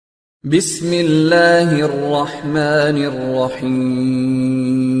بسم الله الرحمن الرحيم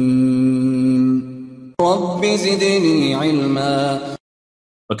رب زدني علما.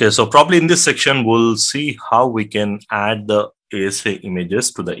 Okay, so probably in this section, we'll see how we can add the ASA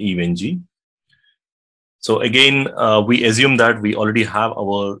images to the Eve Ng. So again, we assume that we already have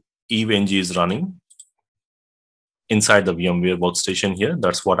our Eve Ng's running inside the VMware workstation here.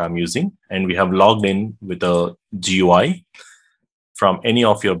 That's what I'm using. And we have logged in with a GUI from any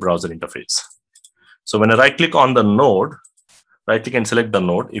of your browser interface. So when I right click on the node, right click and select the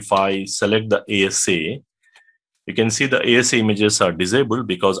node. If I select the ASA, you can see the ASA images are disabled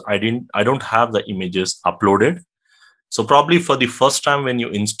because I don't have the images uploaded. So probably for the first time when you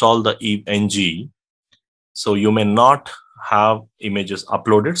install the Eve Ng, so you may not have images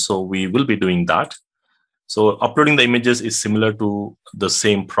uploaded. So we will be doing that. So uploading the images is similar to the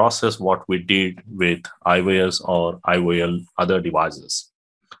same process what we did with IVS or IOL other devices.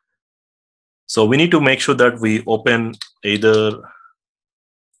 So we need to make sure that we open either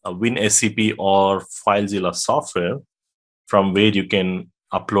a WinSCP or FileZilla software from where you can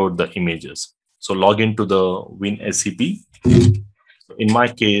upload the images. So log into the WinSCP. In my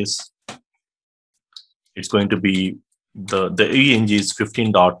case, it's going to be the ENG is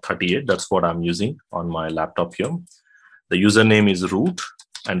 15.38. That's what I'm using on my laptop here. The username is root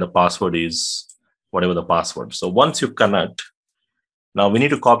and the password is whatever the password. So once you connect, now we need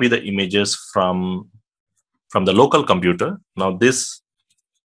to copy the images from the local computer. Now this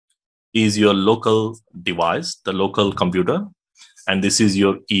is your local device, the local computer, and this is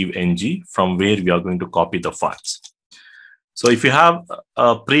your Eve Ng from where we are going to copy the files. So if you have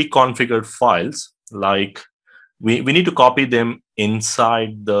pre-configured files, like we need to copy them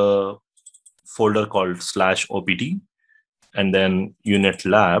inside the folder called /opt, and then unit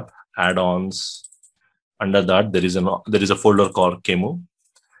lab add-ons. Under that, there is a folder called Kemo.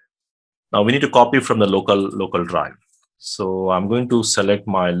 Now we need to copy from the local drive. So I'm going to select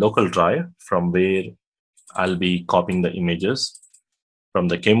my local drive from where I'll be copying the images from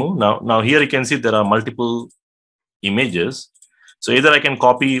the Kemo. Now here you can see there are multiple images. So either I can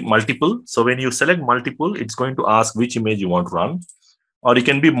copy multiple. So when you select multiple, it's going to ask which image you want to run, or you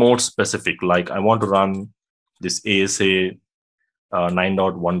can be more specific. Like I want to run this ASA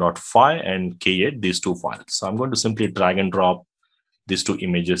 9.1.5 and K8, these two files. So I'm going to simply drag and drop these two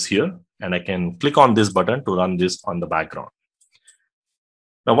images here, and I can click on this button to run this on the background.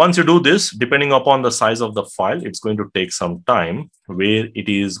 Now, once you do this, depending upon the size of the file, it's going to take some time where it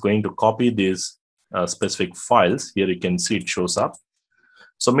is going to copy these specific files. Here you can see it shows up.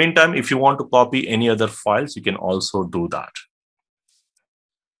 So meantime, if you want to copy any other files, you can also do that.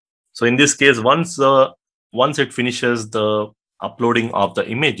 So in this case, once it finishes the uploading of the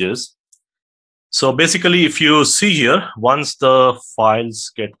images, so basically, if you see here, once the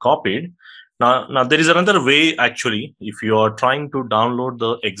files get copied, now there is another way actually. If you are trying to download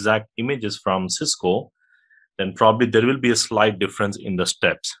the exact images from Cisco, then probably there will be a slight difference in the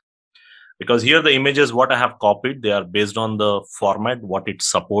steps. Because here the images what I have copied, they are based on the format what it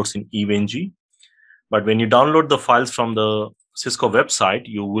supports in Eve Ng. But when you download the files from the Cisco website,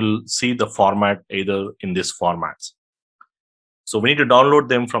 you will see the format either in these formats. So we need to download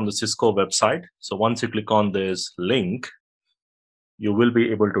them from the Cisco website. So once you click on this link, you will be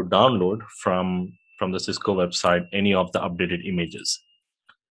able to download from the Cisco website any of the updated images.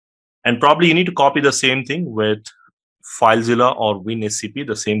 And probably you need to copy the same thing with FileZilla or WinSCP,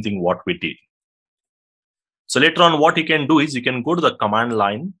 the same thing what we did. So later on, what you can do is you can go to the command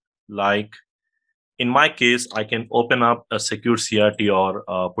line. Like in my case, I can open up a secure CRT or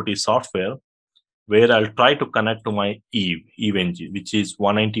PuTTY software where I'll try to connect to my Eve Ng, which is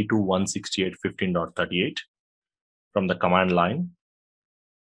 192.168.15.38 from the command line.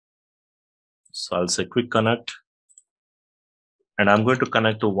 So I'll say quick connect, and I'm going to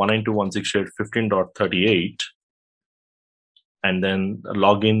connect to 192.168.15.38 and then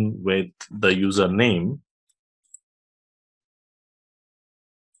log in with the username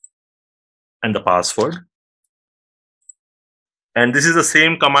and the password. And this is the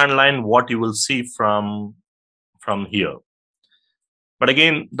same command line what you will see from here. But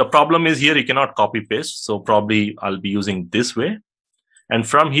again, the problem is here you cannot copy paste. So probably I'll be using this way. And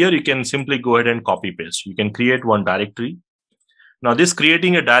from here, you can simply go ahead and copy paste. You can create one directory. Now this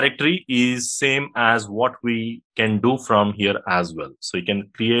creating a directory is same as what we can do from here as well. So you can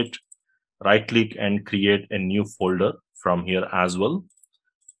create, right click and create a new folder from here as well.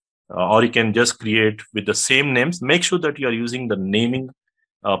 Or you can just create with the same names. Make sure that you are using the naming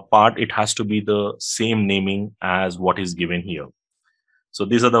part. It has to be the same naming as what is given here. So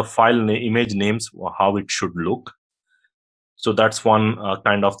these are the file image names, how it should look. So that's one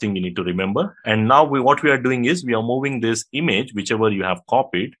kind of thing you need to remember. And now what we are doing is we are moving this image, whichever you have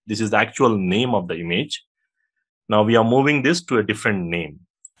copied. This is the actual name of the image. Now we are moving this to a different name.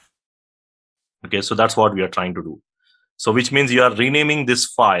 Okay, so that's what we are trying to do. So which means you are renaming this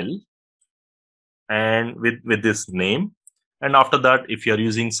file and with this name. And after that, if you are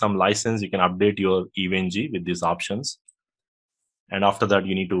using some license, you can update your EVNG with these options. And after that,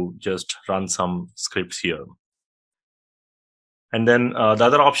 you need to just run some scripts here. And then the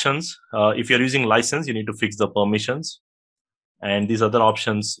other options, if you're using license, you need to fix the permissions. And these other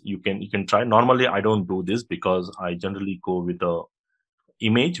options you can try. Normally, I don't do this because I generally go with the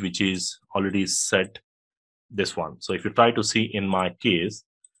image which is already set, this one. So if you try to see in my case,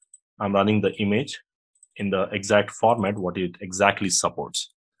 I'm running the image in the exact format what it exactly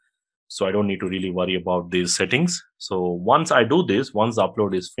supports. So I don't need to really worry about these settings. So once I do this, once the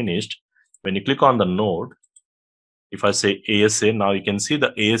upload is finished, when you click on the node, if I say ASA, now you can see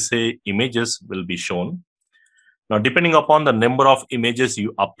the ASA images will be shown. Now, depending upon the number of images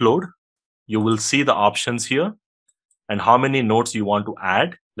you upload, you will see the options here and how many nodes you want to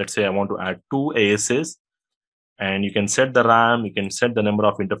add. Let's say I want to add 2 ASAs, and you can set the RAM, you can set the number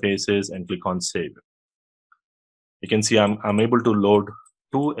of interfaces and click on save. You can see I'm able to load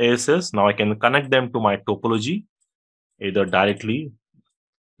 2 ASAs. Now I can connect them to my topology, either directly.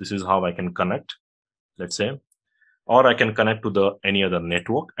 This is how I can connect, let's say, or I can connect to any other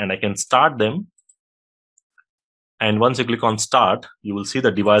network, and I can start them. And once you click on start, you will see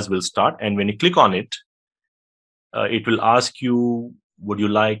the device will start. And when you click on it, it will ask you, would you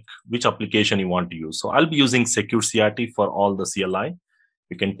like which application you want to use? So I'll be using Secure CRT for all the CLI.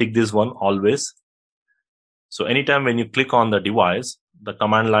 You can tick this one always. So anytime when you click on the device, the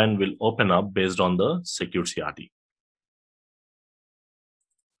command line will open up based on the Secure CRT.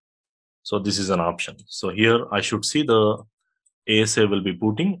 So this is an option. So here I should see the ASA will be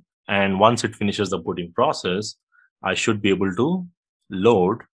booting. And once it finishes the booting process, I should be able to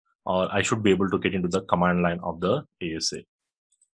load, or I should be able to get into the command line of the ASA.